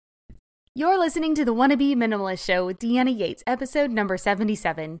You're listening to the Wannabe Minimalist Show with Deanna Yates, episode number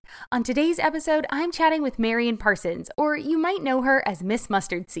 77. On today's episode, I'm chatting with Marian Parsons, or you might know her as Miss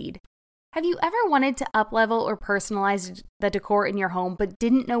Mustard Seed. Have you ever wanted to uplevel or personalize the decor in your home but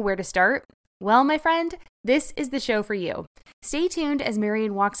didn't know where to start? Well, my friend, this is the show for you. Stay tuned as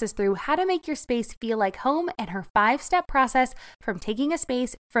Marian walks us through how to make your space feel like home and her 5-step process from taking a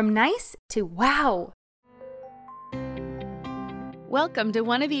space from nice to wow. Welcome to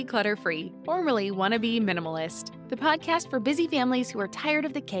Wanna Be Clutter-Free, formerly Wanna Be Minimalist, the podcast for busy families who are tired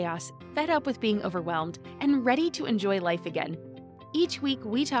of the chaos, fed up with being overwhelmed, and ready to enjoy life again. Each week,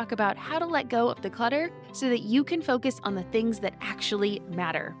 we talk about how to let go of the clutter so that you can focus on the things that actually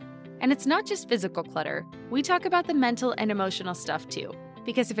matter. And it's not just physical clutter. We talk about the mental and emotional stuff too,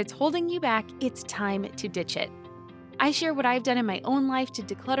 because if it's holding you back, it's time to ditch it. I share what I've done in my own life to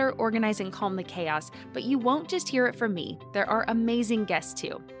declutter, organize, and calm the chaos, but you won't just hear it from me. There are amazing guests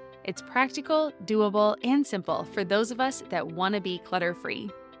too. It's practical, doable, and simple for those of us that want to be clutter-free.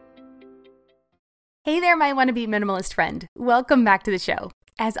 Hey there, my wannabe minimalist friend. Welcome back to the show.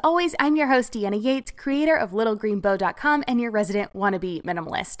 As always, I'm your host, Deanna Yates, creator of littlegreenbow.com and your resident wannabe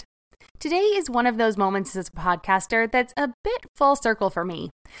minimalist. Today is one of those moments as a podcaster that's a bit full circle for me.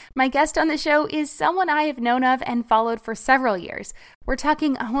 My guest on the show is someone I have known of and followed for several years. We're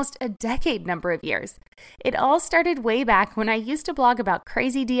talking almost a decade number of years. It all started way back when I used to blog about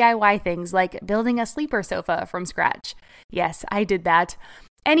crazy DIY things like building a sleeper sofa from scratch. Yes, I did that.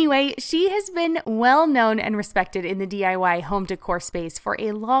 Anyway, she has been well known and respected in the DIY home decor space for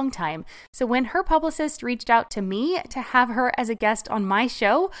a long time. So when her publicist reached out to me to have her as a guest on my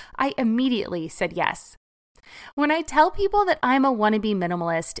show, I immediately said yes. When I tell people that I'm a wannabe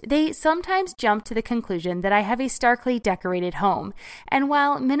minimalist, they sometimes jump to the conclusion that I have a starkly decorated home. And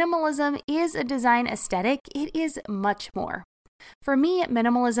while minimalism is a design aesthetic, it is much more. For me,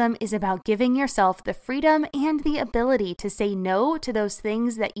 minimalism is about giving yourself the freedom and the ability to say no to those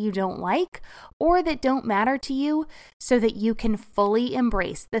things that you don't like or that don't matter to you so that you can fully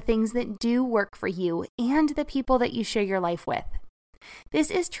embrace the things that do work for you and the people that you share your life with. This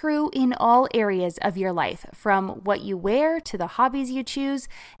is true in all areas of your life, from what you wear to the hobbies you choose,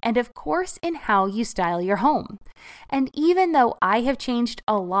 and of course in how you style your home. And even though I have changed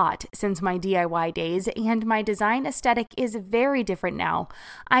a lot since my DIY days and my design aesthetic is very different now,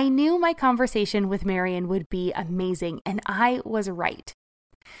 I knew my conversation with Marian would be amazing, and I was right.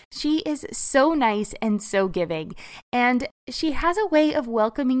 She is so nice and so giving, and she has a way of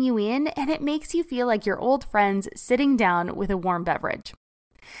welcoming you in, and it makes you feel like your old friends sitting down with a warm beverage.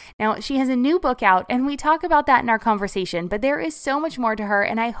 Now, she has a new book out, and we talk about that in our conversation, but there is so much more to her,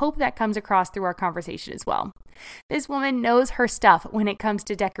 and I hope that comes across through our conversation as well. This woman knows her stuff when it comes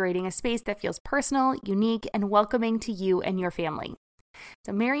to decorating a space that feels personal, unique, and welcoming to you and your family.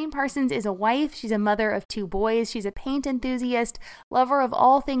 So Marian Parsons is a wife, she's a mother of 2 boys, she's a paint enthusiast, lover of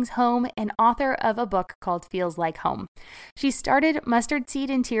all things home, and author of a book called Feels Like Home. She started Mustard Seed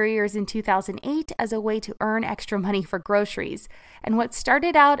Interiors in 2008 as a way to earn extra money for groceries. And what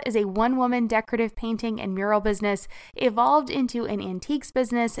started out as a one-woman decorative painting and mural business evolved into an antiques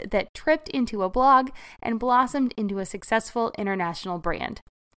business that tripped into a blog and blossomed into a successful international brand.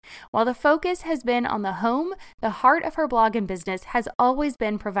 While the focus has been on the home, the heart of her blog and business has always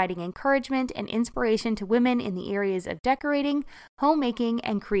been providing encouragement and inspiration to women in the areas of decorating, homemaking,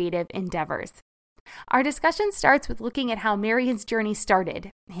 and creative endeavors. Our discussion starts with looking at how Marian's journey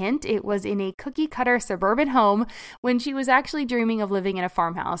started. Hint, it was in a cookie-cutter suburban home when she was actually dreaming of living in a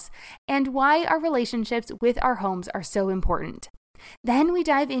farmhouse, and why our relationships with our homes are so important. Then we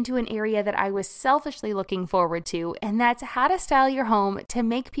dive into an area that I was selfishly looking forward to, and that's how to style your home to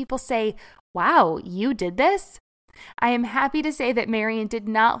make people say, "Wow, you did this?" I am happy to say that Marian did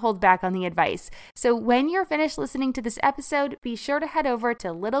not hold back on the advice. So when you're finished listening to this episode, be sure to head over to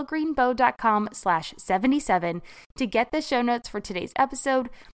littlegreenbow.com/77 to get the show notes for today's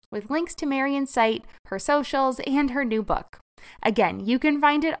episode with links to Marian's site, her socials, and her new book. Again, you can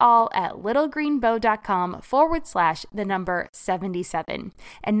find it all at littlegreenbow.com/77.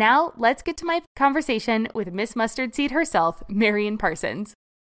 And now let's get to my conversation with Miss Mustard Seed herself, Marian Parsons.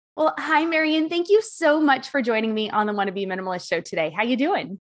 Well, hi, Marian. Thank you so much for joining me on the Wanna Be Minimalist show today. How you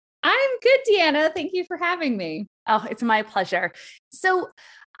doing? I'm good, Deanna. Thank you for having me. Oh, it's my pleasure. So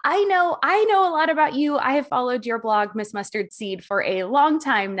I know a lot about you. I have followed your blog, Miss Mustard Seed, for a long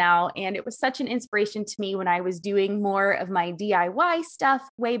time now, and it was such an inspiration to me when I was doing more of my DIY stuff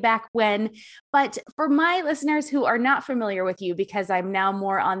way back when. But for my listeners who are not familiar with you, because I'm now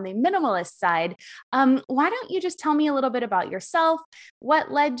more on the minimalist side, why don't you just tell me a little bit about yourself?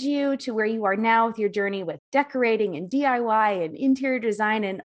 What led you to where you are now with your journey with decorating and DIY and interior design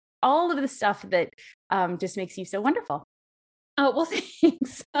and all of the stuff that just makes you so wonderful. Oh, well,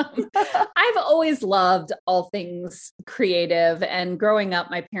 thanks. I've always loved all things creative. And growing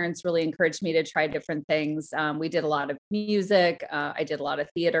up, my parents really encouraged me to try different things. We did a lot of music. I did a lot of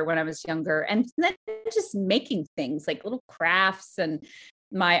theater when I was younger, and then just making things like little crafts. And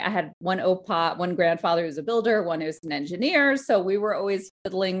I had one grandfather who's a builder, one who's an engineer. So we were always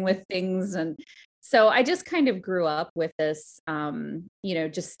fiddling with things. And so I just kind of grew up with this,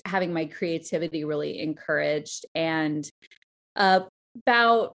 just having my creativity really encouraged. And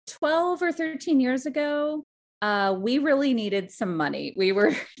about 12 or 13 years ago, we really needed some money. We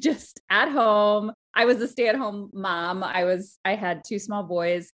were just at home. I was a stay-at-home mom. I had two small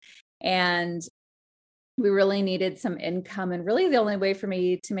boys, and we really needed some income. And really the only way for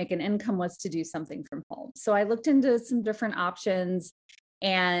me to make an income was to do something from home. So I looked into some different options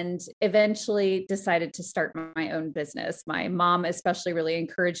and eventually decided to start my own business. My mom especially really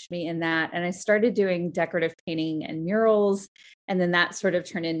encouraged me in that. And I started doing decorative painting and murals. And then that sort of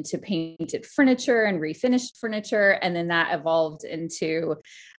turned into painted furniture and refinished furniture. And then that evolved into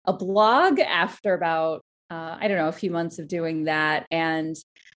a blog after about, a few months of doing that. And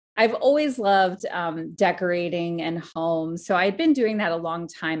I've always loved decorating and home. So I'd been doing that a long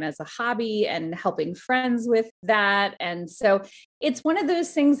time as a hobby and helping friends with that. And so it's one of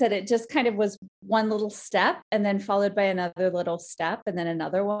those things that it just kind of was one little step and then followed by another little step and then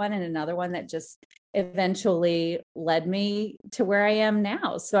another one and another one that just eventually led me to where I am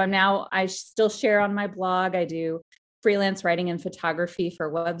now. So I still share on my blog. I do freelance writing and photography for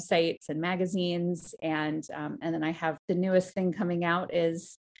websites and magazines. And then I have the newest thing coming out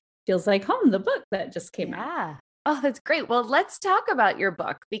is Feels Like Home, the book that just came out. Oh, that's great. Well, let's talk about your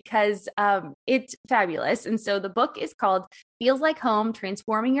book because it's fabulous. And so the book is called Feels Like Home,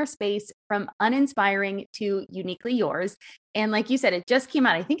 Transforming Your Space from Uninspiring to Uniquely Yours. And like you said, it just came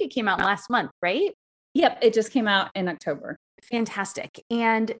out. I think it came out last month, right? Yep. It just came out in October. Fantastic.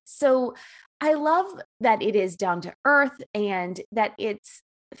 And so I love that it is down to earth and that it's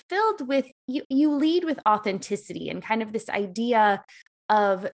filled with, you lead with authenticity and kind of this idea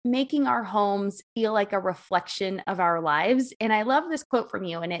of making our homes feel like a reflection of our lives. And I love this quote from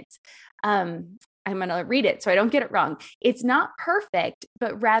you, and it's, I'm going to read it so I don't get it wrong. It's not perfect,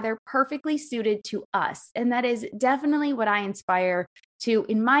 but rather perfectly suited to us. And that is definitely what I inspire to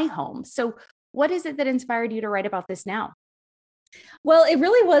in my home. So what is it that inspired you to write about this now? Well, it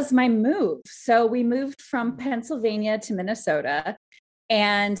really was my move. So we moved from Pennsylvania to Minnesota.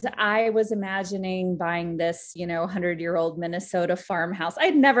 And I was imagining buying this, 100-year-old Minnesota farmhouse.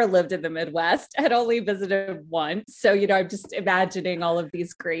 I'd never lived in the Midwest. I had only visited once. So, I'm just imagining all of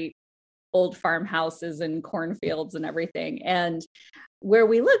these great old farmhouses and cornfields and everything. And where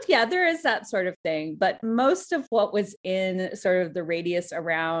we lived, there is that sort of thing. But most of what was in sort of the radius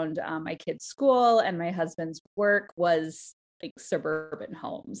around my kids' school and my husband's work was like suburban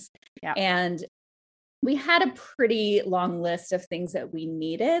homes. Yeah. And we had a pretty long list of things that we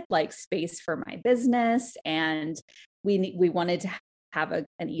needed, like space for my business. And we wanted to have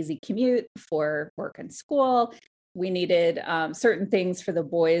an easy commute for work and school. We needed certain things for the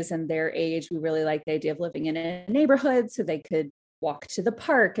boys and their age. We really liked the idea of living in a neighborhood so they could walk to the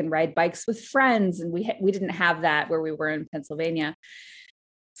park and ride bikes with friends. And we didn't have that where we were in Pennsylvania.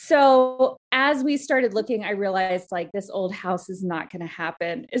 So as we started looking, I realized like this old house is not going to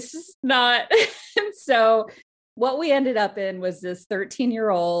happen. It's just not. And so what we ended up in was this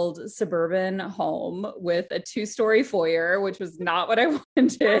 13-year-old suburban home with a 2-story foyer, which was not what I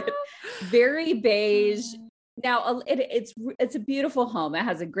wanted. Very beige. Now it's a beautiful home. It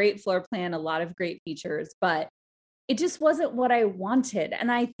has a great floor plan, a lot of great features, but it just wasn't what I wanted.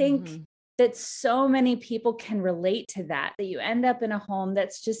 And I think that so many people can relate to that you end up in a home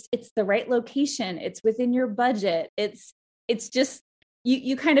that's just, it's the right location. It's within your budget. It's just,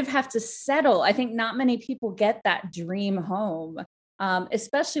 you kind of have to settle. I think not many people get that dream home,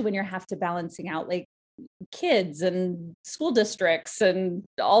 especially when you have to balancing out like kids and school districts and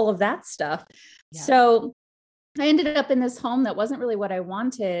all of that stuff. Yeah. So I ended up in this home that wasn't really what I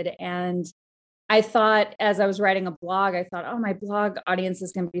wanted. And I thought as I was writing a blog, I thought, oh, my blog audience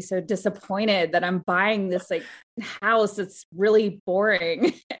is going to be so disappointed that I'm buying this like house that's really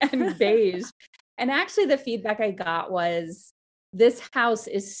boring and beige. And actually the feedback I got was, this house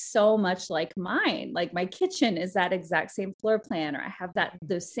is so much like mine. Like my kitchen is that exact same floor plan, or I have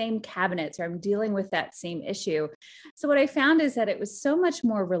those same cabinets, or I'm dealing with that same issue. So what I found is that it was so much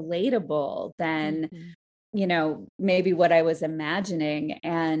more relatable than, maybe what I was imagining.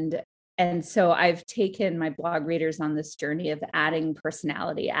 And so I've taken my blog readers on this journey of adding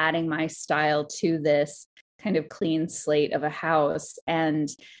personality, adding my style to this kind of clean slate of a house. And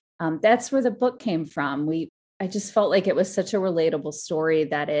that's where the book came from. I just felt like it was such a relatable story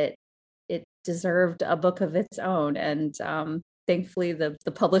that it deserved a book of its own. And thankfully the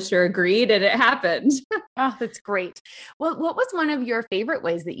publisher agreed and it happened. Oh, that's great. Well, what was one of your favorite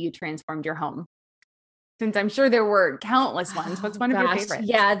ways that you transformed your home? Since I'm sure there were countless ones, what's one of your favorites?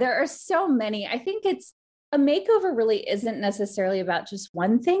 Yeah, there are so many. I think a makeover really isn't necessarily about just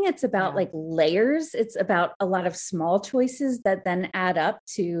one thing. It's about like layers. It's about a lot of small choices that then add up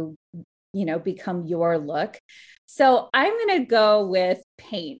to, become your look. So I'm going to go with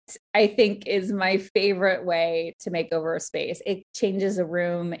paint, I think is my favorite way to make over a space. It changes a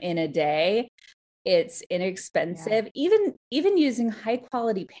room in a day. It's inexpensive, even using high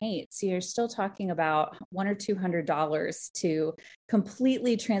quality paint. So you're still talking about $100 or $200 to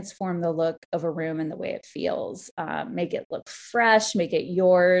completely transform the look of a room and the way it feels, make it look fresh, make it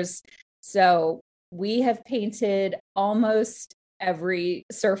yours. So we have painted almost every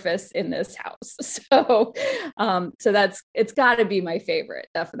surface in this house. So, it's gotta be my favorite.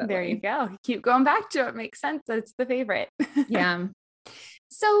 Definitely. There you go. Keep going back to it. Makes sense that it's the favorite. Yeah.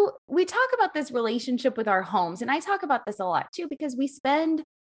 So we talk about this relationship with our homes, and I talk about this a lot too, because we spend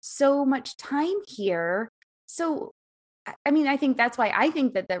so much time here. So, I mean, I think that's why I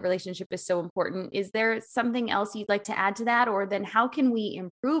think that relationship is so important. Is there something else you'd like to add to that? Or then how can we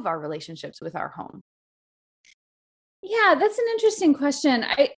improve our relationships with our home? Yeah, that's an interesting question.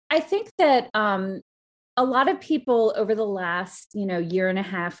 I think that a lot of people over the last, year and a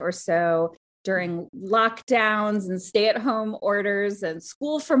half or so, during lockdowns and stay-at-home orders and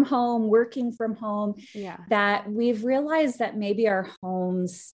school from home, working from home, that we've realized that maybe our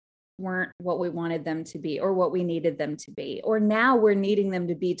homes weren't what we wanted them to be or what we needed them to be. Or now we're needing them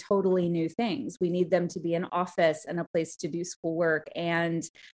to be totally new things. We need them to be an office and a place to do schoolwork and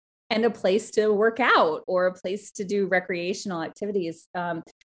a place to work out or a place to do recreational activities.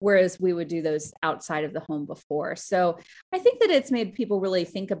 Whereas we would do those outside of the home before. So I think that it's made people really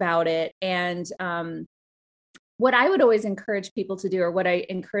think about it. And what I would always encourage people to do, or what I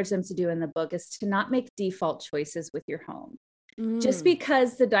encourage them to do in the book, is to not make default choices with your home. Just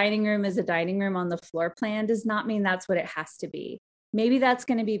because the dining room is a dining room on the floor plan does not mean that's what it has to be. Maybe that's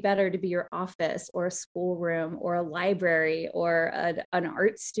going to be better to be your office or a schoolroom or a library or an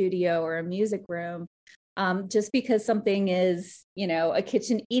art studio or a music room. Just because something is, a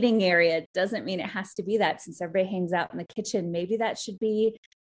kitchen eating area doesn't mean it has to be that. Since everybody hangs out in the kitchen, maybe that should be,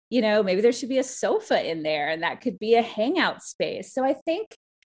 maybe there should be a sofa in there and that could be a hangout space. So I think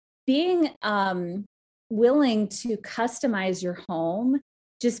being willing to customize your home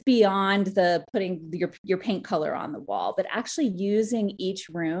just beyond the putting your paint color on the wall, but actually using each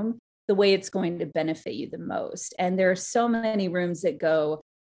room the way it's going to benefit you the most. And there are so many rooms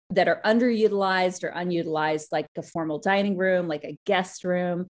that are underutilized or unutilized, like a formal dining room, like a guest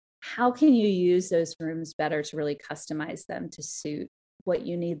room. How can you use those rooms better to really customize them to suit what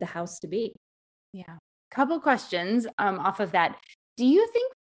you need the house to be? Yeah. Couple questions off of that. Do you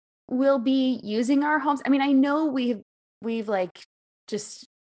think we'll be using our homes? I mean, I know we've like just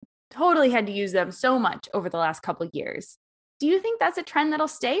totally had to use them so much over the last couple of years. Do you think that's a trend that'll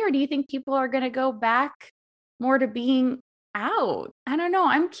stay, or do you think people are going to go back more to being out? I don't know.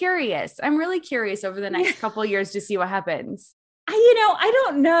 I'm curious. I'm really curious over the next couple of years to see what happens. I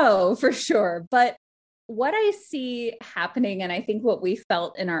don't know for sure, but what I see happening, and I think what we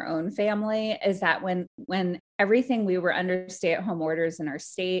felt in our own family, is that when everything, we were under stay-at-home orders in our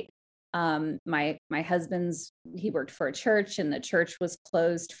state, my husband's, he worked for a church and the church was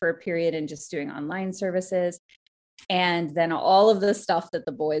closed for a period and just doing online services. And then all of the stuff that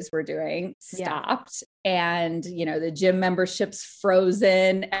the boys were doing stopped. And, the gym memberships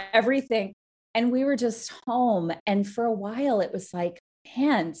frozen, everything. And we were just home. And for a while it was like,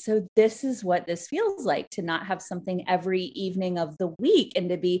 man, so this is what this feels like, to not have something every evening of the week and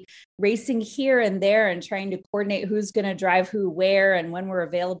to be racing here and there and trying to coordinate who's going to drive who where and when we're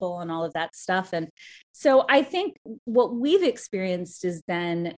available and all of that stuff. And so I think what we've experienced is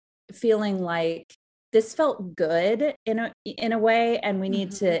then feeling like this felt good in a way, and we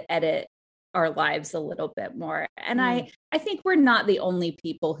need to edit our lives a little bit more. And I think we're not the only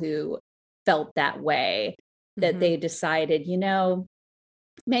people who felt that way, that they decided,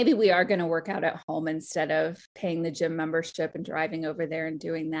 maybe we are going to work out at home instead of paying the gym membership and driving over there and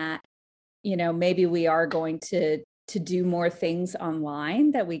doing that. Maybe we are going to do more things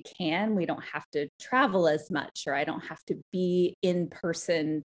online that we don't have to travel as much, or I don't have to be in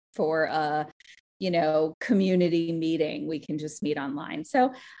person for a community meeting. We can just meet online.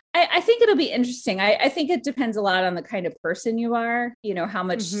 So I think it'll be interesting. I think it depends a lot on the kind of person you are, how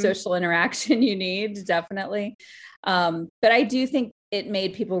much social interaction you need, definitely. But I do think it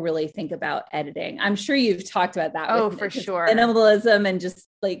made people really think about editing. I'm sure you've talked about that. Oh, for sure. Minimalism and just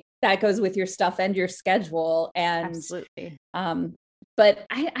like that goes with your stuff and your schedule. And absolutely. But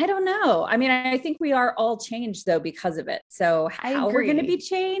I don't know. I mean, I think we are all changed though because of it. So how we're going to be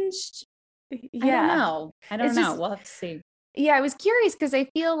changed, yeah. I don't know. We'll have to see. Yeah, I was curious because I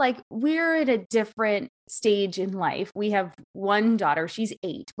feel like we're at a different stage in life. We have one daughter, she's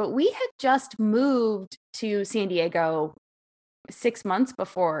 8, but we had just moved to San Diego 6 months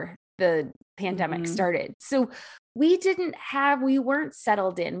before the pandemic started. So we weren't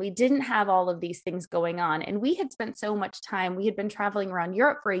settled in. We didn't have all of these things going on. And we had spent so much time. We had been traveling around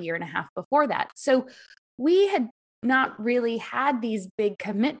Europe for a year and a half before that. So we had not really had these big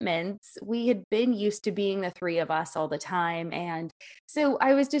commitments. We had been used to being the 3 of us all the time. And so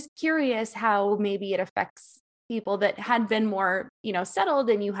I was just curious how maybe it affects people that had been more,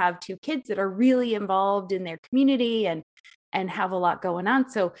 settled, and you have 2 kids that are really involved in their community and have a lot going on.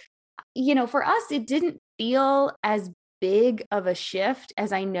 So, for us, it didn't feel as big of a shift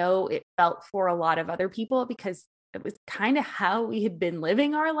as I know it felt for a lot of other people, because it was kind of how we had been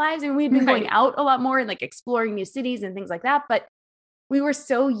living our lives, and we'd been going out a lot more and like exploring new cities and things like that. But we were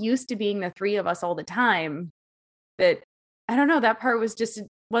so used to being the 3 of us all the time that I don't know, that part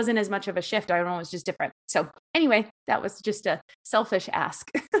wasn't as much of a shift. I don't know. It was just different. So anyway, that was just a selfish ask.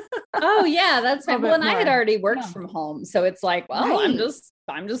 Oh yeah, that's fine. Well, and I had already worked from home. So it's like, well, I'm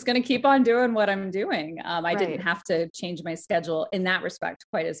just going to keep on doing what I'm doing. I didn't have to change my schedule in that respect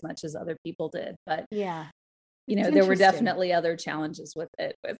quite as much as other people did. But yeah, there were definitely other challenges with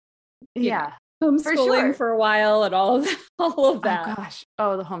it, with homeschooling for a while and all of that. Oh gosh.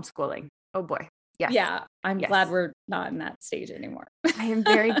 Oh, the homeschooling. Oh boy. Yes. Yeah. I'm glad we're not in that stage anymore. I am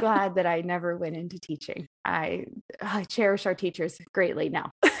very glad that I never went into teaching. I cherish our teachers greatly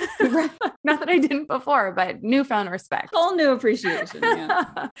now. Not that I didn't before, but newfound respect. Whole new appreciation.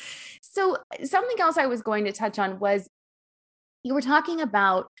 Yeah. So something else I was going to touch on was you were talking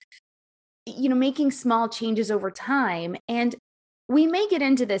about, making small changes over time. And we may get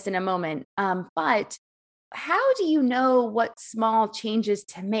into this in a moment, but how do you know what small changes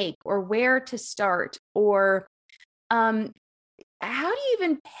to make or where to start? Or how do you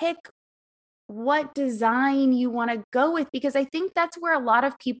even pick what design you want to go with? Because I think that's where a lot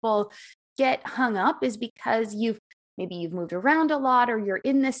of people get hung up, is because you've moved around a lot, or you're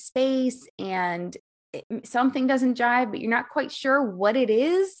in this space and something doesn't jive, but you're not quite sure what it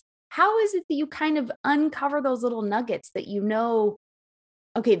is. How is it that you kind of uncover those little nuggets that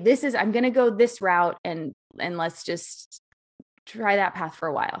okay, I'm going to go this route and let's just try that path for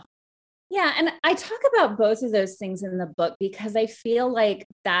a while? Yeah. And I talk about both of those things in the book because I feel like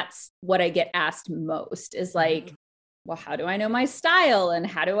that's what I get asked most is like, well, how do I know my style? And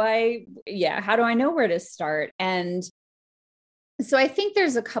how do I know where to start? And so I think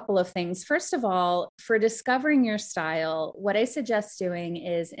there's a couple of things. First of all, for discovering your style, what I suggest doing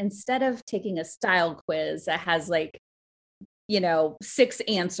is, instead of taking a style quiz that has 6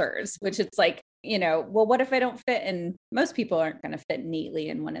 answers, which it's like, well, what if I don't fit? And most people aren't going to fit neatly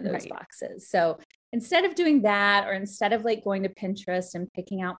in one of those boxes. So instead of doing that, or instead of going to Pinterest and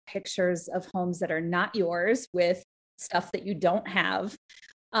picking out pictures of homes that are not yours with stuff that you don't have,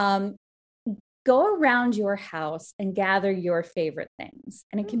 go around your house and gather your favorite things.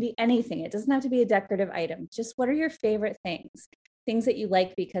 And it can be anything. It doesn't have to be a decorative item. Just what are your favorite things? Things that you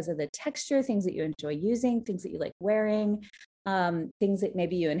like because of the texture, things that you enjoy using, things that you like wearing, things that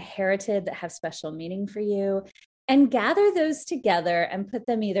maybe you inherited that have special meaning for you, and gather those together and put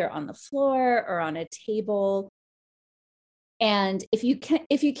them either on the floor or on a table. And if you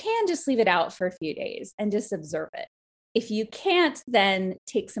can just leave it out for a few days and just observe it. If you can't, then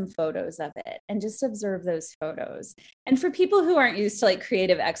take some photos of it and just observe those photos. And for people who aren't used to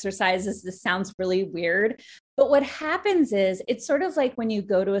creative exercises, this sounds really weird, but what happens is, it's sort of like when you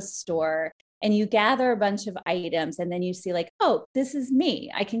go to a store and you gather a bunch of items and then you see oh, this is me.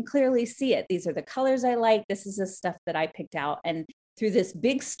 I can clearly see it. These are the colors I like. This is the stuff that I picked out. And through this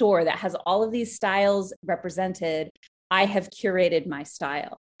big store that has all of these styles represented, I have curated my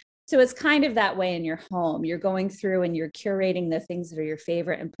style. So it's kind of that way in your home. You're going through and you're curating the things that are your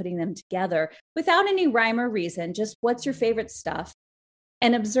favorite and putting them together without any rhyme or reason, just what's your favorite stuff,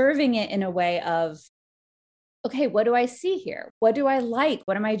 and observing it in a way of, okay, what do I see here? What do I like?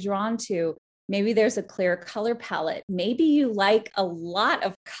 What am I drawn to? Maybe there's a clear color palette. Maybe you like a lot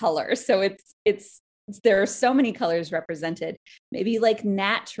of color. So there are so many colors represented. Maybe you like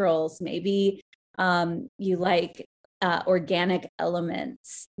naturals. Maybe you like organic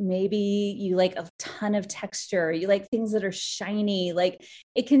elements. Maybe you like a ton of texture. You like things that are shiny.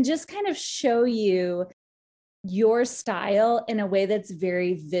 It can just kind of show you your style in a way that's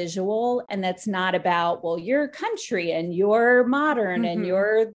very visual, and that's not about, well, you're country and you're modern and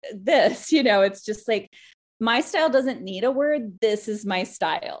you're this, it's just like, my style doesn't need a word. This is my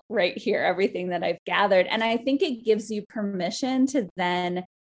style right here, everything that I've gathered. And I think it gives you permission to then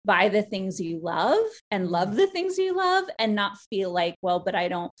buy the things you love and love the things you love, and not feel like, well, but I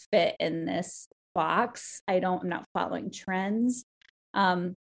don't fit in this box. I'm not following trends.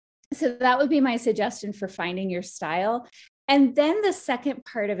 So that would be my suggestion for finding your style. And then the second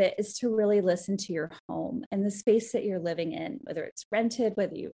part of it is to really listen to your home and the space that you're living in, whether it's rented,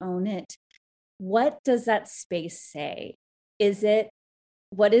 whether you own it. What does that space say?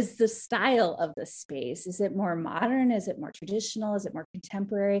 What is the style of the space? Is it more modern? Is it more traditional? Is it more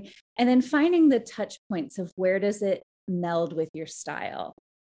contemporary? And then finding the touch points of where does it meld with your style?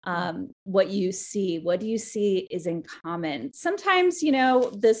 What do you see is in common? Sometimes,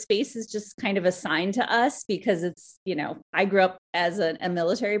 the space is just kind of assigned to us because it's, I grew up as a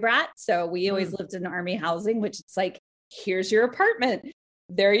military brat. So we always lived in Army housing, which it's like, here's your apartment.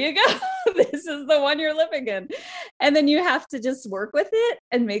 There you go. This is the one you're living in. And then you have to just work with it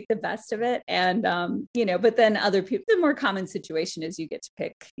and make the best of it. And, but then other people, the more common situation is you get to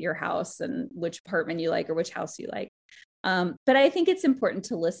pick your house and which apartment you like or which house you like. But I think it's important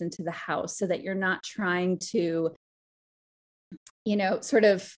to listen to the house so that you're not trying to,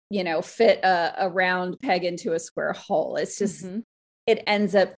 fit a round peg into a square hole. It's just, it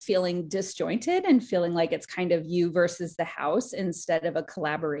ends up feeling disjointed and feeling like it's kind of you versus the house instead of a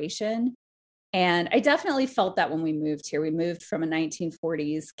collaboration. And I definitely felt that when we moved here. We moved from a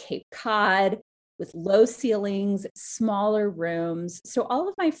 1940s Cape Cod with low ceilings, smaller rooms. So all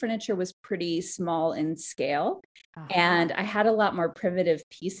of my furniture was pretty small in scale. And I had a lot more primitive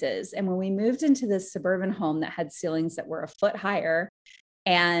pieces. And when we moved into this suburban home that had ceilings that were a foot higher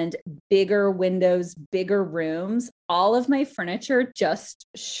and bigger windows, bigger rooms, all of my furniture just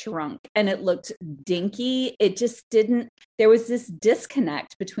shrunk and it looked dinky. It just didn't, there was this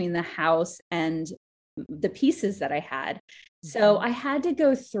disconnect between the house and the pieces that I had. So I had to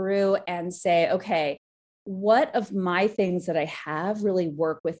go through and say, okay, what of my things that I have really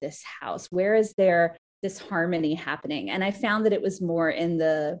work with this house? Where is there this harmony happening? And I found that it was more in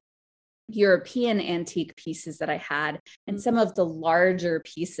the European antique pieces that I had, and some of the larger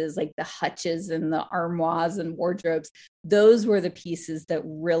pieces like the hutches and the armoires and wardrobes. Those were the pieces that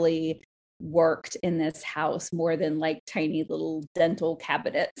really worked in this house more than like tiny little dental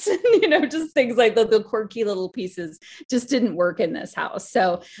cabinets, just things like the quirky little pieces just didn't work in this house.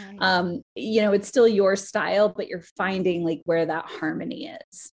 So, it's still your style, but you're finding like where that harmony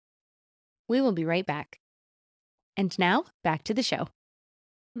is. We will be right back. And now back to the show.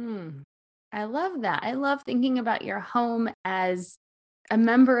 I love that. I love thinking about your home as a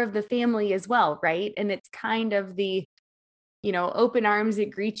member of the family as well, right? And it's kind of the, open arms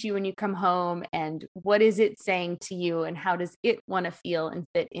that greet you when you come home, and what is it saying to you, and how does it want to feel and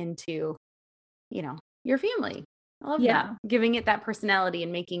fit into, your family. I love that. Giving it that personality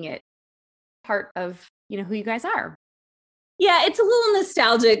and making it part of, who you guys are. Yeah, it's a little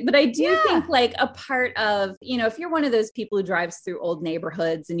nostalgic, but I do think like a part of, if you're one of those people who drives through old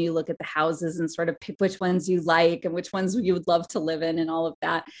neighborhoods and you look at the houses and sort of pick which ones you like and which ones you would love to live in and all of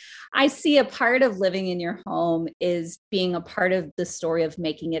that, I see a part of living in your home is being a part of the story of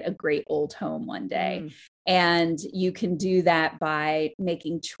making it a great old home one day. And you can do that by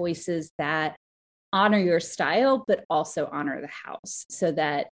making choices that honor your style, but also honor the house so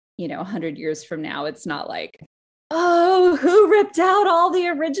that, 100 years from now, it's not like, oh, who ripped out all the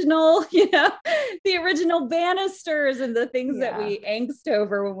original, the original banisters and the things that we angst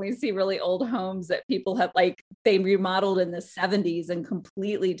over when we see really old homes that people have they remodeled in the 70s and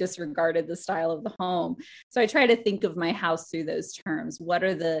completely disregarded the style of the home. So I try to think of my house through those terms. What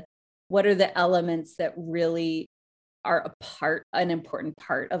are the elements that really are an important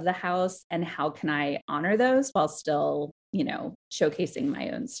part of the house, and how can I honor those while still, showcasing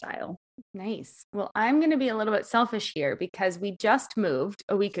my own style? Nice. Well, I'm going to be a little bit selfish here because we just moved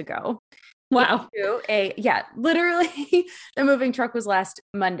a week ago. Wow. Literally the moving truck was last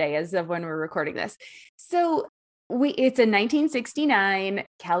Monday as of when we're recording this. So it's a 1969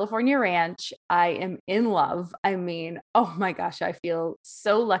 California ranch. I am in love. I mean, oh my gosh, I feel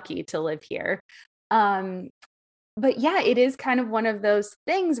so lucky to live here. But yeah, it is kind of one of those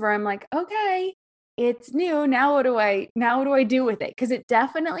things where I'm like, okay, it's new. Now what do I do with it? Because it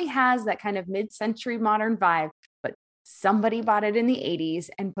definitely has that kind of mid-century modern vibe, but somebody bought it in the 80s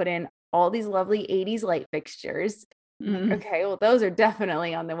and put in all these lovely 80s light fixtures. Okay, well, those are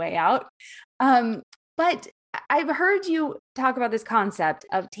definitely on the way out. But I've heard you talk about this concept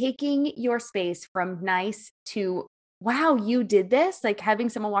of taking your space from nice to, wow, you did this, like having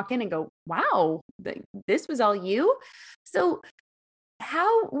someone walk in and go, wow, this was all you. So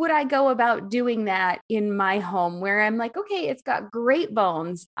how would I go about doing that in my home where I'm like, okay, it's got great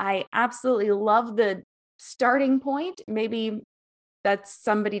bones. I absolutely love the starting point. Maybe that's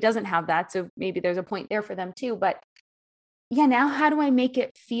somebody doesn't have that. So maybe there's a point there for them too. But yeah, now how do I make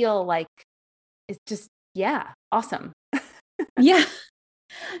it feel like it's just, yeah, awesome. Yeah.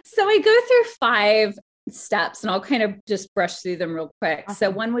 So I go through 5 steps and I'll kind of just brush through them real quick. Awesome. So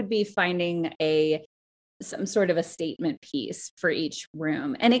one would be finding some sort of a statement piece for each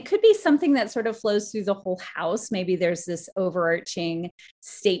room. And it could be something that sort of flows through the whole house. Maybe there's this overarching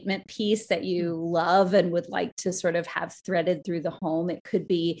statement piece that you love and would like to sort of have threaded through the home. It could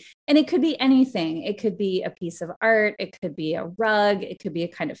be anything. It could be a piece of art. It could be a rug. It could be a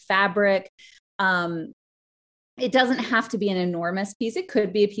kind of fabric. It doesn't have to be an enormous piece. It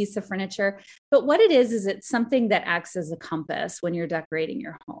could be a piece of furniture, but what it is it's something that acts as a compass when you're decorating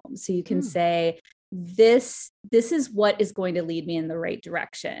your home. So you can say, this is what is going to lead me in the right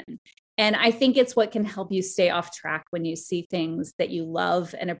direction. And I think it's what can help you stay off track when you see things that you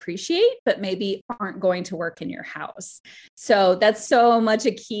love and appreciate, but maybe aren't going to work in your house. So that's so much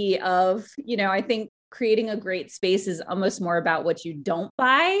a key of, I think creating a great space is almost more about what you don't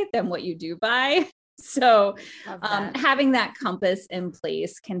buy than what you do buy. So having that compass in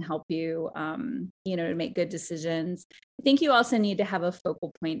place can help you, to make good decisions. I think you also need to have a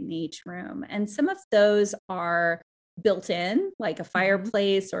focal point in each room. And some of those are built in, like a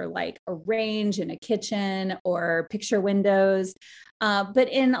fireplace or like a range in a kitchen or picture windows. But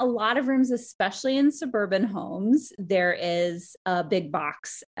in a lot of rooms, especially in suburban homes, there is a big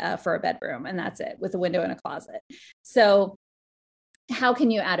box for a bedroom, and that's it, with a window and a closet. So how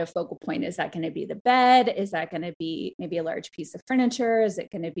can you add a focal point? Is that going to be the bed? Is that going to be maybe a large piece of furniture? Is it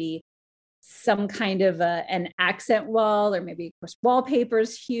going to be some kind of an accent wall? Or maybe, of course, wallpaper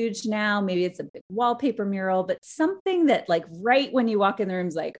is huge now. Maybe it's a big wallpaper mural, but something that like right when you walk in the room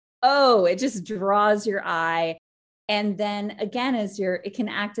is like, oh, it just draws your eye. And then again, it can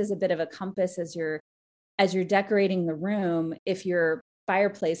act as a bit of a compass as you're decorating the room. If your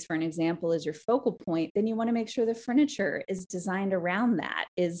fireplace, for an example, is your focal point, then you want to make sure the furniture is designed around that,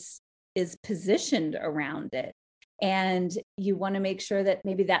 is positioned around it. And you want to make sure that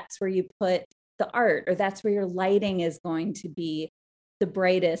maybe that's where you put the art, or that's where your lighting is going to be the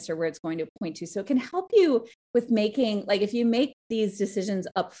brightest, or where it's going to point to. So it can help you with making, like, if you make these decisions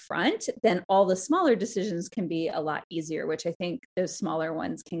up front, then all the smaller decisions can be a lot easier, which I think those smaller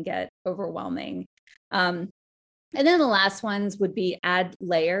ones can get overwhelming. And then the last ones would be add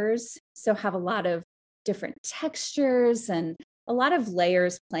layers. So have a lot of different textures and a lot of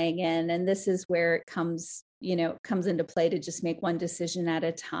layers playing in. And this is where it comes into play to just make one decision at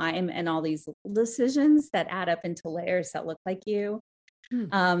a time, and all these decisions that add up into layers that look like you.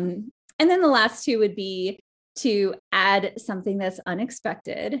 And then the last 2 would be to add something that's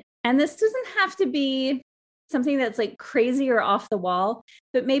unexpected. And this doesn't have to be something that's like crazy or off the wall,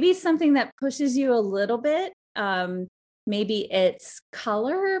 but maybe something that pushes you a little bit. Maybe it's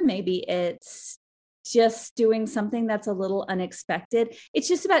color, maybe it's just doing something that's a little unexpected. It's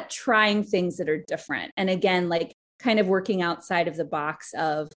just about trying things that are different. And again, like kind of working outside of the box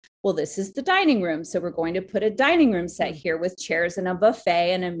of, well, this is the dining room, so we're going to put a dining room set here with chairs and a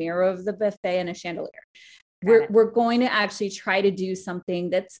buffet and a mirror of the buffet and a chandelier. We're going to actually try to do something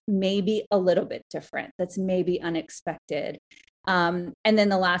that's maybe a little bit different, that's maybe unexpected. And then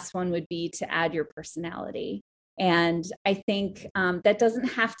the last one would be to add your personality. And I think that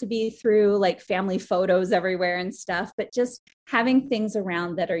doesn't have to be through like family photos everywhere and stuff, but just having things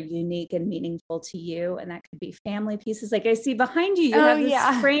around that are unique and meaningful to you. And that could be family pieces. Like I see behind you, you have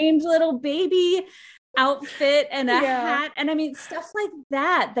this framed little baby outfit and a hat. And I mean, stuff like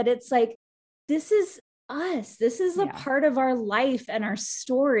that it's like, this is us. This is a part of our life and our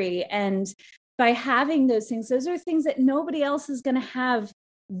story. And by having those things, those are things that nobody else is going to have,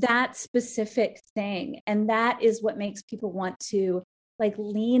 that specific thing. And that is what makes people want to like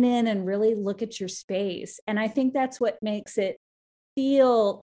lean in and really look at your space. And I think that's what makes it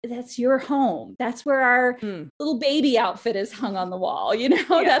feel that's your home. That's where our little baby outfit is hung on the wall.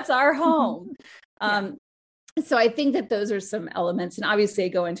 That's our home. So I think that those are some elements, and obviously I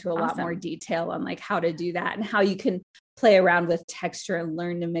go into a lot more detail on like how to do that and how you can play around with texture and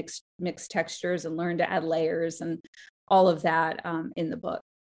learn to mix textures and learn to add layers and all of that in the book.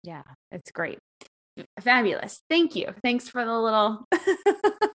 Yeah, it's great. Fabulous. Thank you. Thanks for the little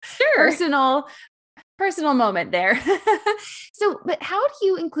personal personal moment there. So, but how do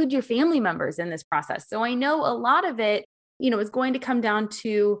you include your family members in this process? So I know a lot of it, is going to come down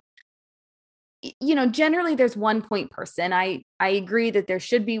to, generally there's one point person. I agree that there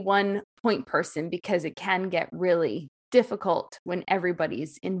should be one point person because it can get really difficult when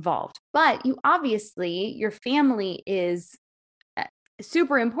everybody's involved. But your family is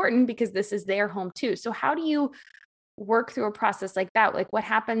super important because this is their home too. So how do you work through a process like that? Like what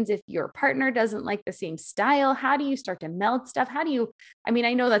happens if your partner doesn't like the same style? How do you start to meld stuff? I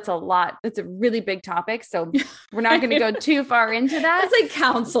know that's a lot. That's a really big topic. So we're not going to go too far into that. It's like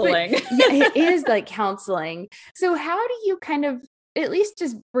counseling. Yeah, it is like counseling. So how do you kind of at least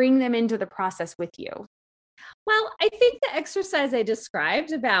just bring them into the process with you? Well, I think the exercise I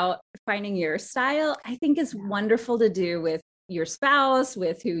described about finding your style, I think is wonderful to do with your spouse,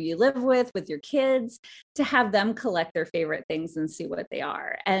 with who you live with your kids, to have them collect their favorite things and see what they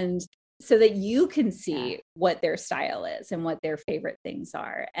are. And so that you can see what their style is and what their favorite things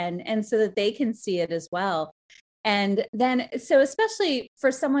are. And so that they can see it as well. And then, so especially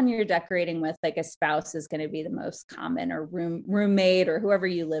for someone you're decorating with, like a spouse is going to be the most common, or roommate, or whoever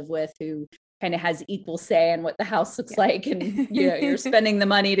you live with who kind of has equal say in what the house looks like. And, you're spending the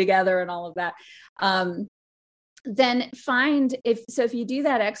money together and all of that. Then if you do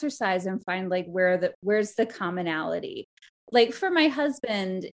that exercise and find like where's the commonality. Like for my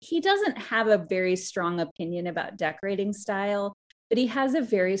husband, he doesn't have a very strong opinion about decorating style, but he has a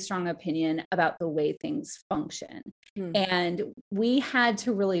very strong opinion about the way things function. And we had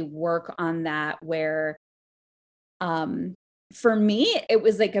to really work on that where, for me, it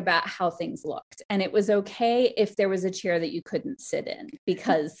was like about how things looked, and it was okay if there was a chair that you couldn't sit in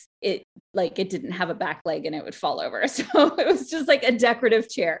because it didn't have a back leg and it would fall over. So it was just like a decorative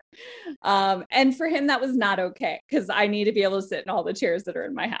chair. And for him, that was not okay because I need to be able to sit in all the chairs that are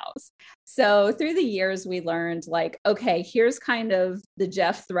in my house. So through the years, we learned like, okay, here's kind of the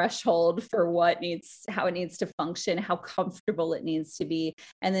Jeff threshold for how it needs to function, how comfortable it needs to be.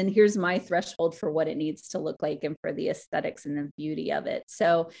 And then here's my threshold for what it needs to look like and for the aesthetics and the beauty of it.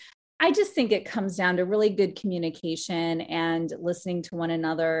 So I just think it comes down to really good communication and listening to one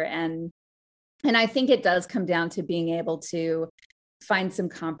another. And I think it does come down to being able to find some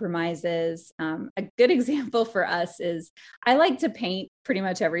compromises. A good example for us is I like to paint pretty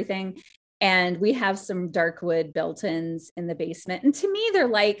much everything. And we have some dark wood built-ins in the basement. And to me, they're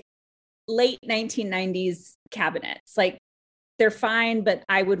like late 1990s cabinets. Like they're fine, but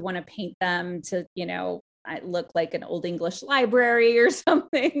I would want to paint them to, I look like an old English library or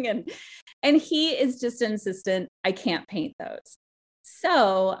something. And he is just insistent I can't paint those.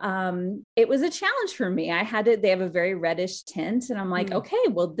 So it was a challenge for me. They have a very reddish tint. And I'm like, okay,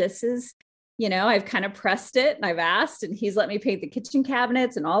 well, this is, I've kind of pressed it and I've asked, and he's let me paint the kitchen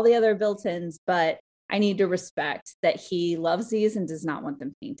cabinets and all the other built-ins, but I need to respect that he loves these and does not want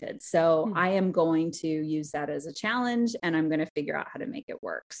them painted. So I am going to use that as a challenge, and I'm going to figure out how to make it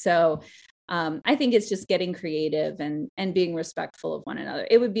work. So I think it's just getting creative and being respectful of one another.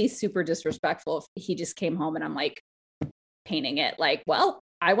 It would be super disrespectful if he just came home and I'm like painting it like, well,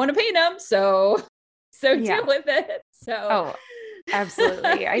 I want to paint them. So deal with it. So,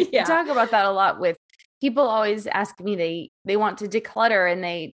 absolutely. I talk about that a lot with people. Always ask me, they want to declutter, and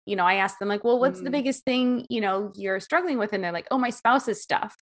I ask them like, well, what's the biggest thing, you're struggling with? And they're like, oh, my spouse's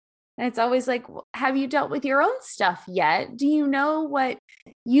stuff. And it's always like, well, have you dealt with your own stuff yet? Do you know what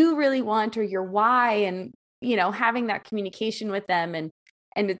you really want or your why? And, having that communication with them. And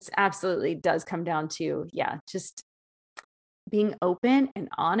it's absolutely does come down to, just being open and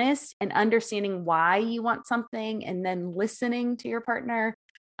honest and understanding why you want something, and then listening to your partner.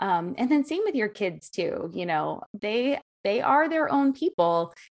 And then same with your kids too. They are their own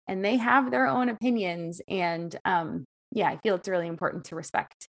people and they have their own opinions. And I feel it's really important to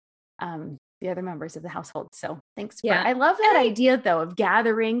respect the other members of the household. So thanks. I love that idea though, of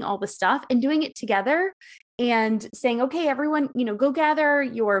gathering all the stuff and doing it together and saying, okay, everyone, go gather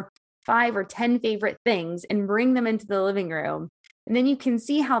your 5 or 10 favorite things and bring them into the living room. And then you can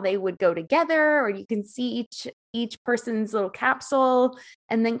see how they would go together, or you can see each person's little capsule,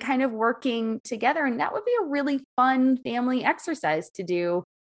 and then kind of working together. And that would be a really fun family exercise to do.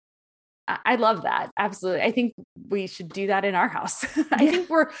 I love that. Absolutely. I think we should do that in our house. I think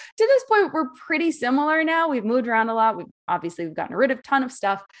to this point, we're pretty similar now. We've moved around a lot. We've gotten rid of a ton of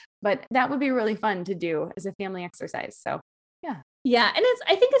stuff, but that would be really fun to do as a family exercise. So yeah. Yeah. And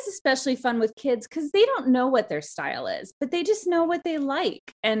I think it's especially fun with kids because they don't know what their style is, but they just know what they like.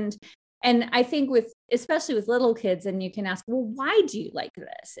 And I think especially with little kids, and you can ask, well, why do you like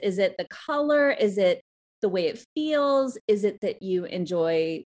this? Is it the color? Is it the way it feels? Is it that you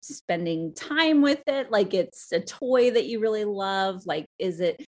enjoy spending time with it? Like it's a toy that you really love? Like, does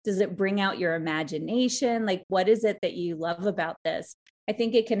it bring out your imagination? Like, what is it that you love about this? I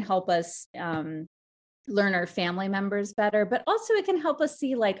think it can help us learn our family members better, but also it can help us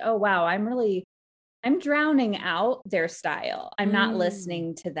see like, oh, wow, I'm drowning out their style. I'm not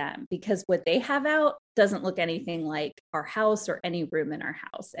listening to them because what they have out doesn't look anything like our house or any room in our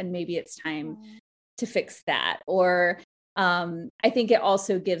house. And maybe it's time to fix that. Or I think it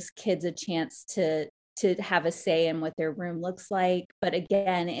also gives kids a chance to have a say in what their room looks like. But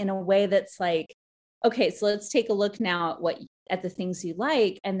again, in a way that's like, okay, so let's take a look now at the things you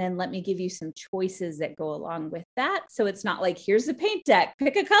like, and then let me give you some choices that go along with that. So it's not like, here's a paint deck,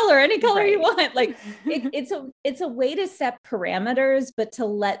 pick a color, any color you want. Like it's a way to set parameters, but to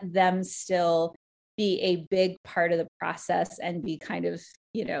let them still be a big part of the process and be kind of,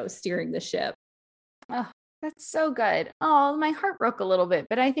 steering the ship. Oh, that's so good. Oh, my heart broke a little bit,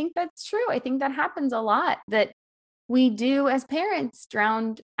 but I think that's true. I think that happens a lot, that we do as parents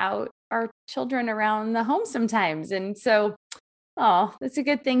drown out our children around the home sometimes. And so, that's a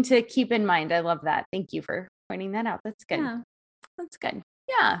good thing to keep in mind. I love that. Thank you for pointing that out. That's good. Yeah. That's good.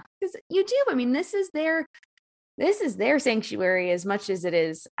 Yeah. Because you do. I mean, this is their sanctuary as much as it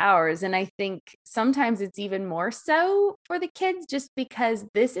is ours. And I think sometimes it's even more so for the kids, just because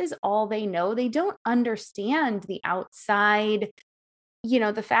this is all they know. They don't understand the outside,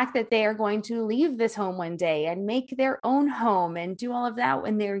 the fact that they are going to leave this home one day and make their own home and do all of that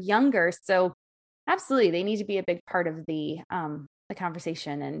when they're younger. So absolutely, they need to be a big part of the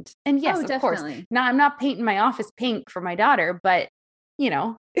conversation. And yes, of course. Now, I'm not painting my office pink for my daughter, but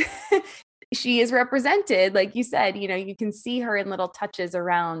she is represented, like you said. You can see her in little touches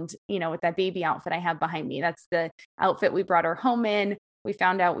around, with that baby outfit I have behind me. That's the outfit we brought her home in. We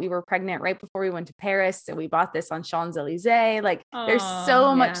found out we were pregnant right before we went to Paris. So we bought this on Champs-Elysees. Like there's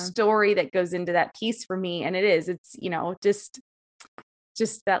so much story that goes into that piece for me. And it's,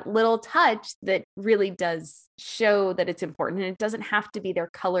 just that little touch that really does show that it's important. And it doesn't have to be their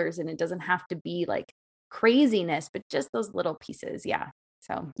colors, and it doesn't have to be like craziness, but just those little pieces. Yeah.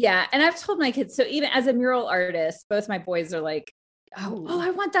 So, yeah. And I've told my kids, so even as a mural artist, both my boys are like, oh,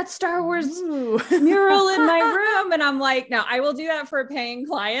 I want that Star Wars mural in my room. And I'm like, no, I will do that for a paying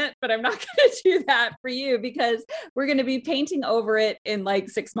client, but I'm not going to do that for you, because we're going to be painting over it in like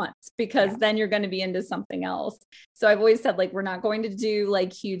 6 months, because then you're going to be into something else. So I've always said, like, we're not going to do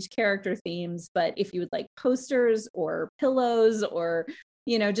like huge character themes, but if you would like posters or pillows or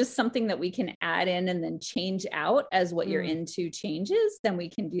just something that we can add in and then change out as what you're into changes, then we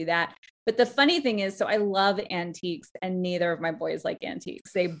can do that. But the funny thing is, so I love antiques, and neither of my boys like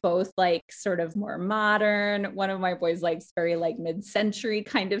antiques. They both like sort of more modern. One of my boys likes very like mid-century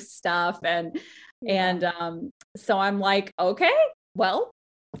kind of stuff. And so I'm like, okay, well,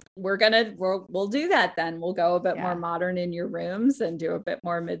 we'll do that then. We'll go a bit more modern in your rooms and do a bit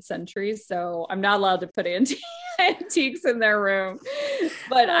more mid-century. So I'm not allowed to put antiques in their room,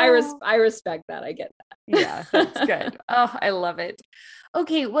 but I respect that. I get that. Yeah, that's good. Oh, I love it.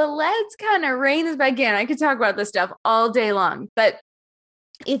 Okay, well, let's kind of rein this back in. I could talk about this stuff all day long, but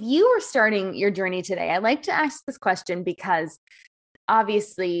if you were starting your journey today, I like to ask this question because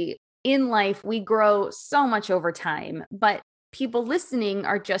obviously in life, we grow so much over time, but people listening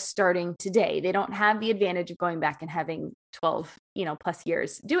are just starting today. They don't have the advantage of going back and having 12, plus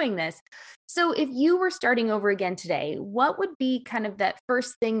years doing this. So if you were starting over again today, what would be kind of that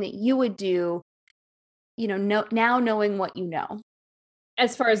first thing that you would do, now knowing what you know?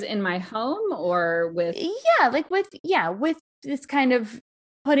 As far as in my home or with? With this kind of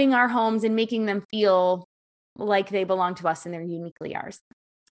putting our homes and making them feel like they belong to us and they're uniquely ours.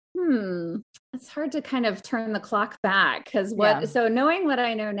 It's hard to kind of turn the clock back, because so knowing what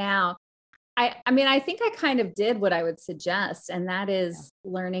I know now, I mean, I think I kind of did what I would suggest, and that is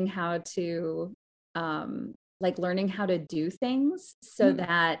learning how to, learning how to do things so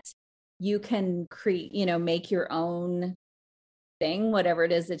that you can make your own thing, whatever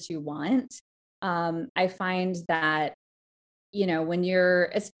it is that you want. I find that,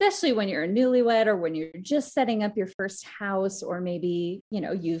 especially when you're a newlywed, or when you're just setting up your first house, or maybe,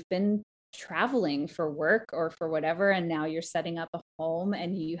 you've been traveling for work or for whatever, and now you're setting up a home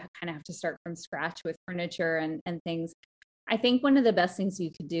and you kind of have to start from scratch with furniture and things. I think one of the best things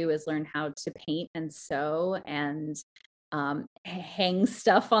you could do is learn how to paint and sew and hang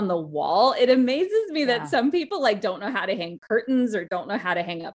stuff on the wall. It amazes me that some people don't know how to hang curtains or don't know how to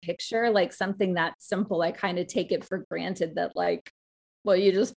hang a picture, like something that simple. I kind of take it for granted that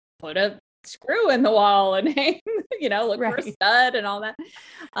you just put a screw in the wall and hang, look for a stud and all that.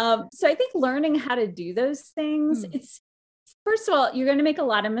 So I think learning how to do those things, it's First of all, you're going to make a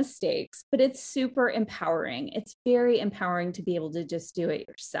lot of mistakes, but it's super empowering. It's very empowering to be able to just do it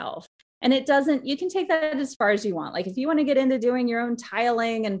yourself. And you can take that as far as you want. Like if you want to get into doing your own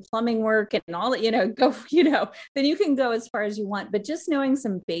tiling and plumbing work and all that, then you can go as far as you want. But just knowing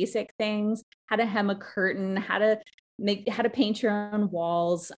some basic things, how to hem a curtain, how to paint your own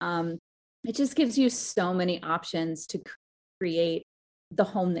walls. It just gives you so many options to create the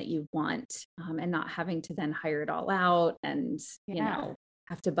home that you want, and not having to then hire it all out and,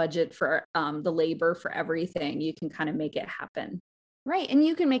 have to budget for the labor for everything. You can kind of make it happen. Right. And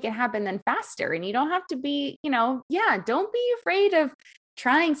you can make it happen then faster, and you don't have to be, don't be afraid of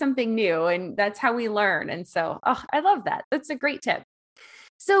trying something new. And that's how we learn. And so, I love that. That's a great tip.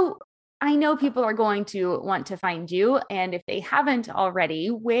 So I know people are going to want to find you. And if they haven't already,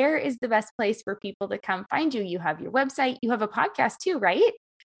 where is the best place for people to come find you? You have your website, you have a podcast too, right?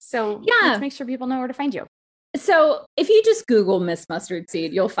 So let's make sure people know where to find you. So if you just Google Miss Mustard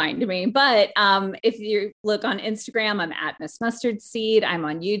Seed, you'll find me. But if you look on Instagram, I'm at Miss Mustard Seed. I'm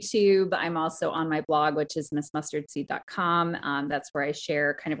on YouTube. I'm also on my blog, which is missmustardseed.com. That's where I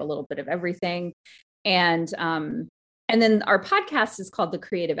share kind of a little bit of everything. And then our podcast is called The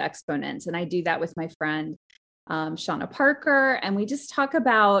Creative Exponent. And I do that with my friend, Shauna Parker. And we just talk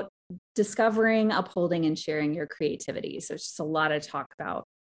about discovering, upholding, and sharing your creativity. So it's just a lot of talk about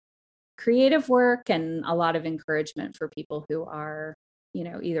creative work and a lot of encouragement for people who are,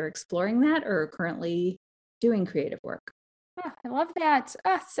 either exploring that or currently doing creative work. Oh, I love that.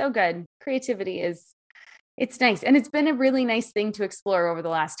 So good. Creativity it's nice. And it's been a really nice thing to explore over the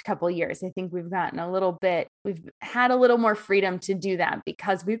last couple of years. I think we've had a little more freedom to do that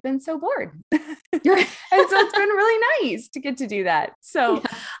because we've been so bored. And so it's been really nice to get to do that. So,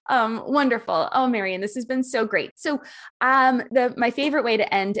 wonderful. Oh, Marian, this has been so great. So, my favorite way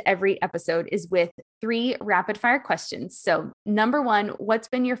to end every episode is with 3 rapid fire questions. So, number 1, what's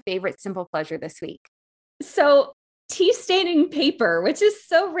been your favorite simple pleasure this week? So, tea staining paper, which is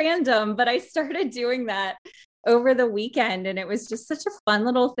so random, but I started doing that over the weekend and it was just such a fun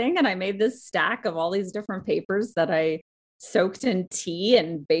little thing. And I made this stack of all these different papers that I soaked in tea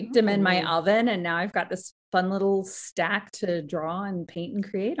and baked them in my oven. And now I've got this fun little stack to draw and paint and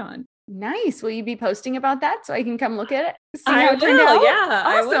create on. Nice. Will you be posting about that so I can come look at it? I will. Yeah.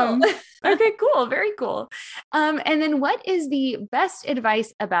 Awesome. Okay, cool. Very cool. And then what is the best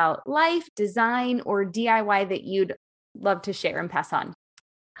advice about life, design, or DIY that you'd love to share and pass on?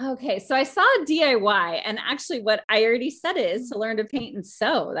 Okay. So I saw DIY, and actually what I already said is to learn to paint and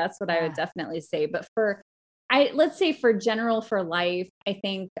sew. That's what I would definitely say. But let's say for life, I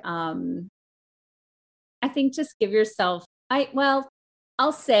think just give yourself,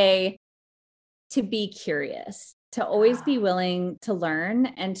 I'll say to be curious, to always be willing to learn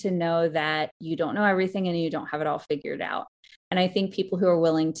and to know that you don't know everything and you don't have it all figured out. And I think people who are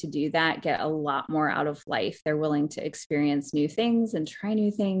willing to do that get a lot more out of life. They're willing to experience new things and try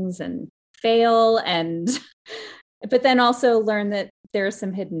new things and fail, but then also learn that there are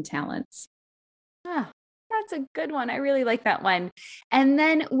some hidden talents. That's a good one. I really like that one. And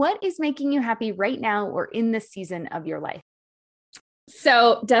then what is making you happy right now or in this season of your life?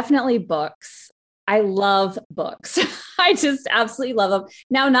 So definitely books. I love books. I just absolutely love them.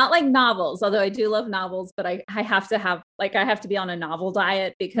 Now, not like novels, although I do love novels, but I have to be on a novel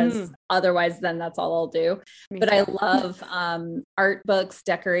diet because otherwise then that's all I'll do. But I love art books,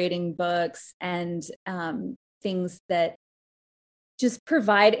 decorating books, and things that just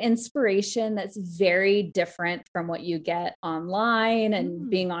provide inspiration that's very different from what you get online and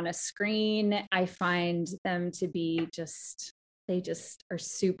being on a screen. I find them to be they are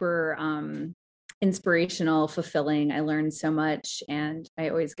super inspirational, fulfilling. I learn so much and I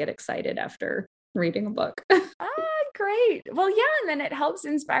always get excited after reading a book. Great. Well, yeah. And then it helps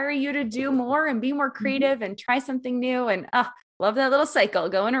inspire you to do more and be more creative and try something new. And love that little cycle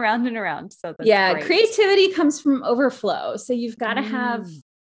going around and around. So that's great. Creativity comes from overflow. So you've got to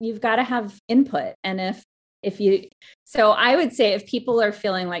have input. And so I would say if people are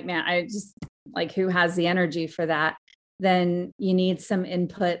feeling like, man, I just like, who has the energy for that? Then you need some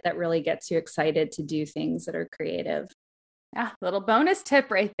input that really gets you excited to do things that are creative. Little bonus tip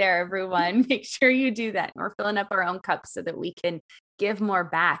right there, everyone. Make sure you do that. We're filling up our own cups so that we can give more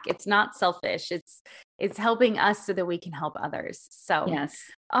back. It's not selfish. It's helping us so that we can help others. So yes.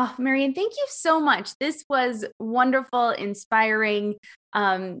 Oh, Marian, thank you so much. This was wonderful, inspiring.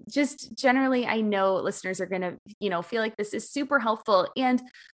 Just generally, I know listeners are going to, feel like this is super helpful. And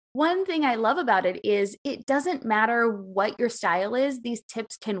one thing I love about it is it doesn't matter what your style is. These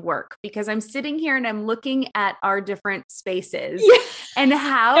tips can work because I'm sitting here and I'm looking at our different spaces and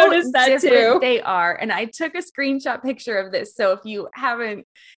how different they are. And I took a screenshot picture of this. So if you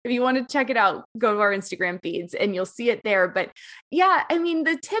want to check it out, go to our Instagram feeds and you'll see it there. But yeah, I mean,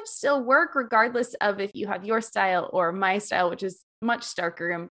 the tips still work regardless of if you have your style or my style, which is much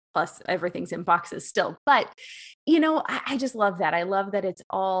starker and plus everything's in boxes still. But, I just love that. I love that it's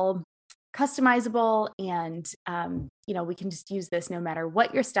all customizable and, we can just use this no matter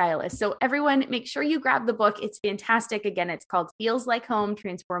what your style is. So everyone, make sure you grab the book. It's fantastic. Again, it's called Feels Like Home,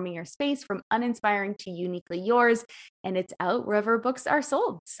 Transforming Your Space from Uninspiring to Uniquely Yours. And it's out wherever books are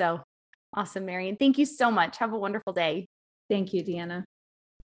sold. So awesome, Marian. Thank you so much. Have a wonderful day. Thank you, Deanna.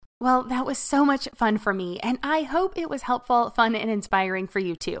 Well, that was so much fun for me, and I hope it was helpful, fun, and inspiring for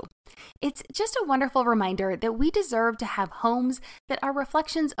you too. It's just a wonderful reminder that we deserve to have homes that are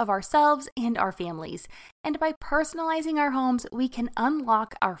reflections of ourselves and our families. And by personalizing our homes, we can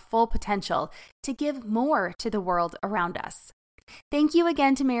unlock our full potential to give more to the world around us. Thank you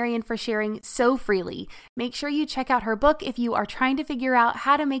again to Marian for sharing so freely. Make sure you check out her book if you are trying to figure out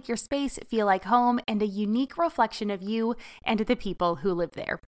how to make your space feel like home and a unique reflection of you and the people who live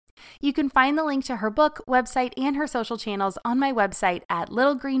there. You can find the link to her book, website, and her social channels on my website at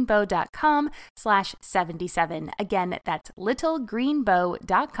littlegreenbow.com/77. Again, that's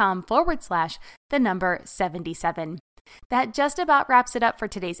littlegreenbow.com/77. That just about wraps it up for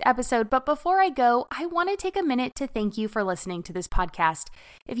today's episode, but before I go, I want to take a minute to thank you for listening to this podcast.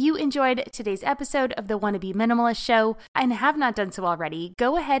 If you enjoyed today's episode of the Wanna Be Minimalist Show and have not done so already,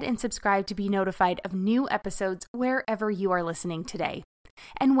 go ahead and subscribe to be notified of new episodes wherever you are listening today.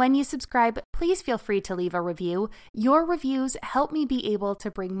 And when you subscribe, please feel free to leave a review. Your reviews help me be able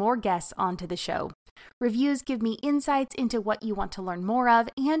to bring more guests onto the show. Reviews give me insights into what you want to learn more of,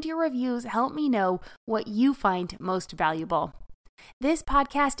 and your reviews help me know what you find most valuable. This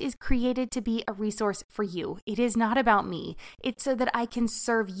podcast is created to be a resource for you. It is not about me. It's so that I can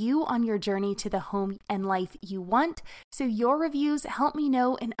serve you on your journey to the home and life you want. So your reviews help me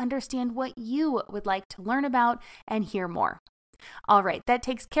know and understand what you would like to learn about and hear more. All right, that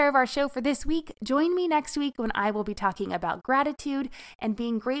takes care of our show for this week. Join me next week when I will be talking about gratitude and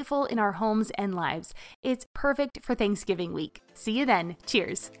being grateful in our homes and lives. It's perfect for Thanksgiving week. See you then.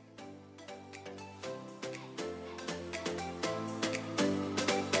 Cheers.